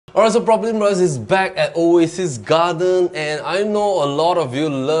Alright, so PropertyLimBrothers is back at Oasis Garden, and I know a lot of you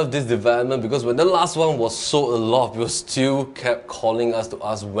love this development because when the last one was sold, a lot of people still kept calling us to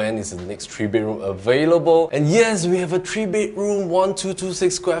ask when is the next 3-bedroom available. And yes, we have a 3-bedroom,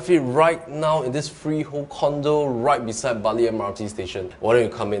 1226 square feet right now in this freehold condo right beside Bartley MRT station. Why don't you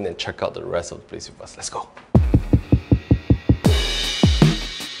come in and check out the rest of the place with us? Let's go.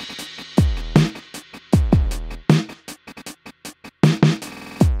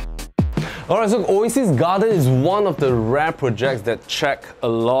 Alright, so Oasis Garden is one of the rare projects that check a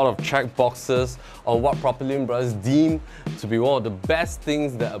lot of check boxes on what PropertyLimBrothers deem to be one of the best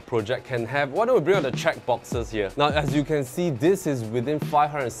things that a project can have. Why don't we bring out the check boxes here? Now, as you can see, this is within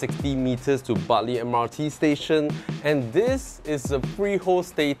 560 meters to Bartley MRT station, and this is a freehold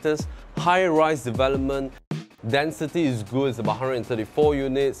status, high-rise development. Density is good, it's about 134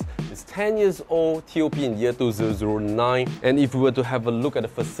 units, it's 10 years old, TOP in year 2009, and if we were to have a look at the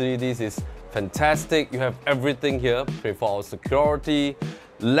facilities, it's fantastic. You have everything here, 24-hour security,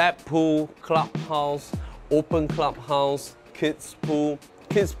 lap pool, clubhouse, open clubhouse, kids pool,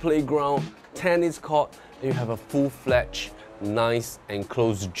 kids playground, tennis court, and you have a full-fledged nice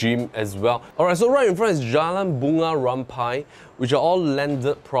enclosed gym as well. Alright, so right in front is Jalan Bunga Rampai, which are all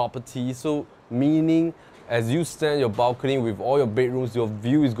landed properties, so meaning as you stand your balcony with all your bedrooms, your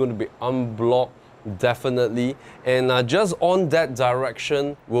view is going to be unblocked, definitely. And just on that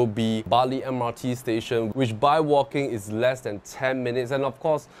direction will be Bartley MRT station, which by walking is less than 10 minutes. And of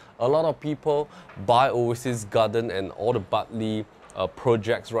course, a lot of people buy Oasis Garden and all the Bartley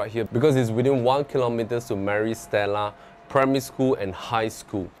projects right here because it's within 1 kilometer to Mary Stella Primary School and High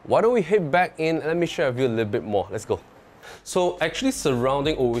School. Why don't we head back in and let me share with you a little bit more. Let's go. So actually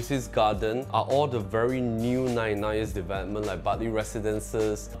surrounding Oasis Garden are all the very new 99 years development like Bartley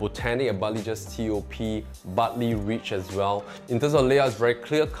Residences, Botanic at Bartley just TOP, Bartley Reach as well. In terms of layout, it's very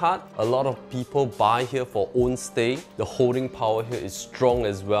clear cut. A lot of people buy here for own stay. The holding power here is strong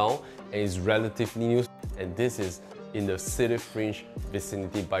as well and is relatively new. And this is in the city fringe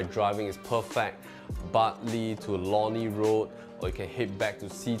vicinity. By driving is perfect. Bartley to Lornie Road, or you can head back to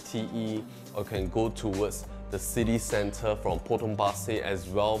CTE, or you can go towards the city centre from Potong Pasir as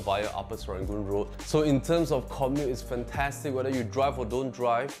well via Upper Serangoon Road. So in terms of commute, it's fantastic. Whether you drive or don't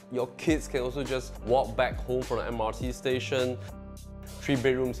drive, your kids can also just walk back home from the MRT station. 3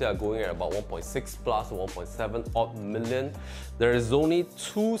 bedrooms here are going at about 1.6 plus or 1.7 odd million. There is only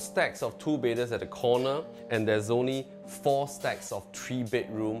 2 stacks of 2-bedders at the corner, and there's only 4 stacks of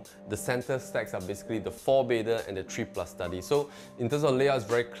 3-bedroom. The center stacks are basically the 4-bedder and the 3+ study. So in terms of layout, it's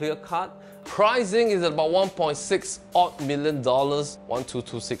very clear cut. Pricing is about 1.6 odd million dollars,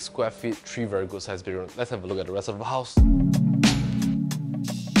 1226 square feet, 3 very good sized bedrooms. Let's have a look at the rest of the house.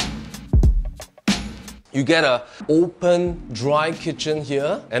 You get an open, dry kitchen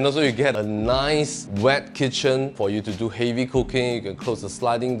here, and also you get a nice wet kitchen for you to do heavy cooking. You can close the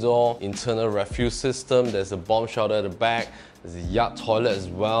sliding door, internal refuse system, there's a bomb shelter at the back, there's a yard toilet as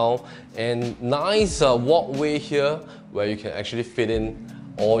well, and nice walkway here where you can actually fit in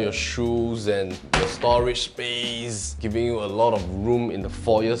all your shoes and your storage space, giving you a lot of room in the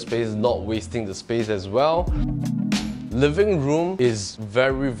foyer space, not wasting the space as well. Living room is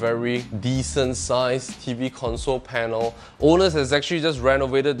very decent size, TV console panel. Owners has actually just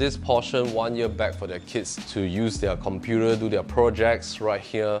renovated this portion 1 year back for their kids to use their computer, do their projects right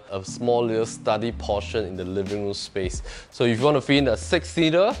here. A small little study portion in the living room space. So if you want to fit in a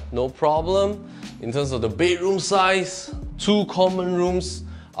 6-seater, no problem. In terms of the bedroom size, 2 common rooms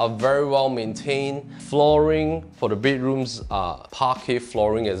are very well maintained. Flooring for the bedrooms are parquet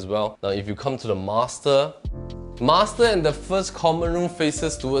flooring as well. Now if you come to the master and the first common room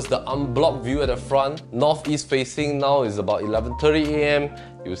faces towards the unblocked view at the front. Northeast facing now is about 11:30 AM.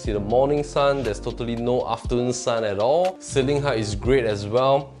 You'll see the morning sun. There's totally no afternoon sun at all. Ceiling height is great as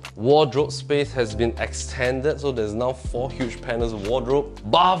well. Wardrobe space has been extended, so there's now 4 huge panels of wardrobe.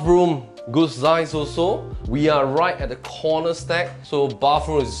 Bathroom, good size also. We are right at the corner stack, so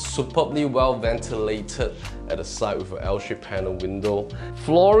bathroom is superbly well ventilated at the side with an L-shaped panel window.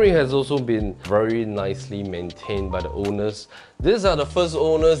 Flooring has also been very nicely maintained by the owners. These are the first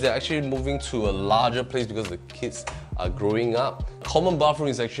owners. They're actually moving to a larger place because the kids are growing up. Common bathroom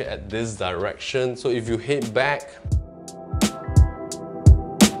is actually at this direction, so if you head back,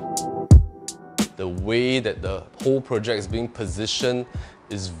 the way that the whole project is being positioned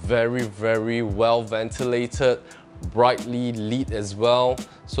is very well ventilated, brightly lit as well.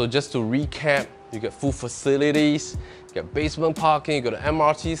 So just to recap, you get full facilities, you get basement parking, you got an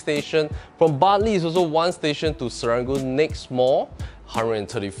MRT station. From Bartley is also 1 station to Serangoon next mall,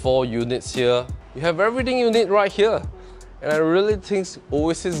 134 units here. You have everything you need right here. And I really think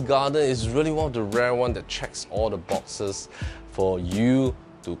Oasis Garden is really one of the rare ones that checks all the boxes for you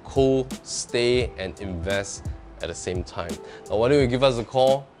to stay and invest at the same time. Now why don't you give us a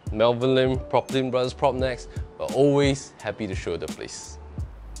call? Melvin Lim, PropertyLimBrothers PropNext. We're always happy to show the place.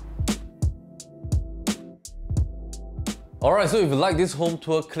 Alright, so if you like this home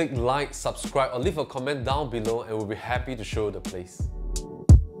tour, click like, subscribe, or leave a comment down below and we'll be happy to show the place.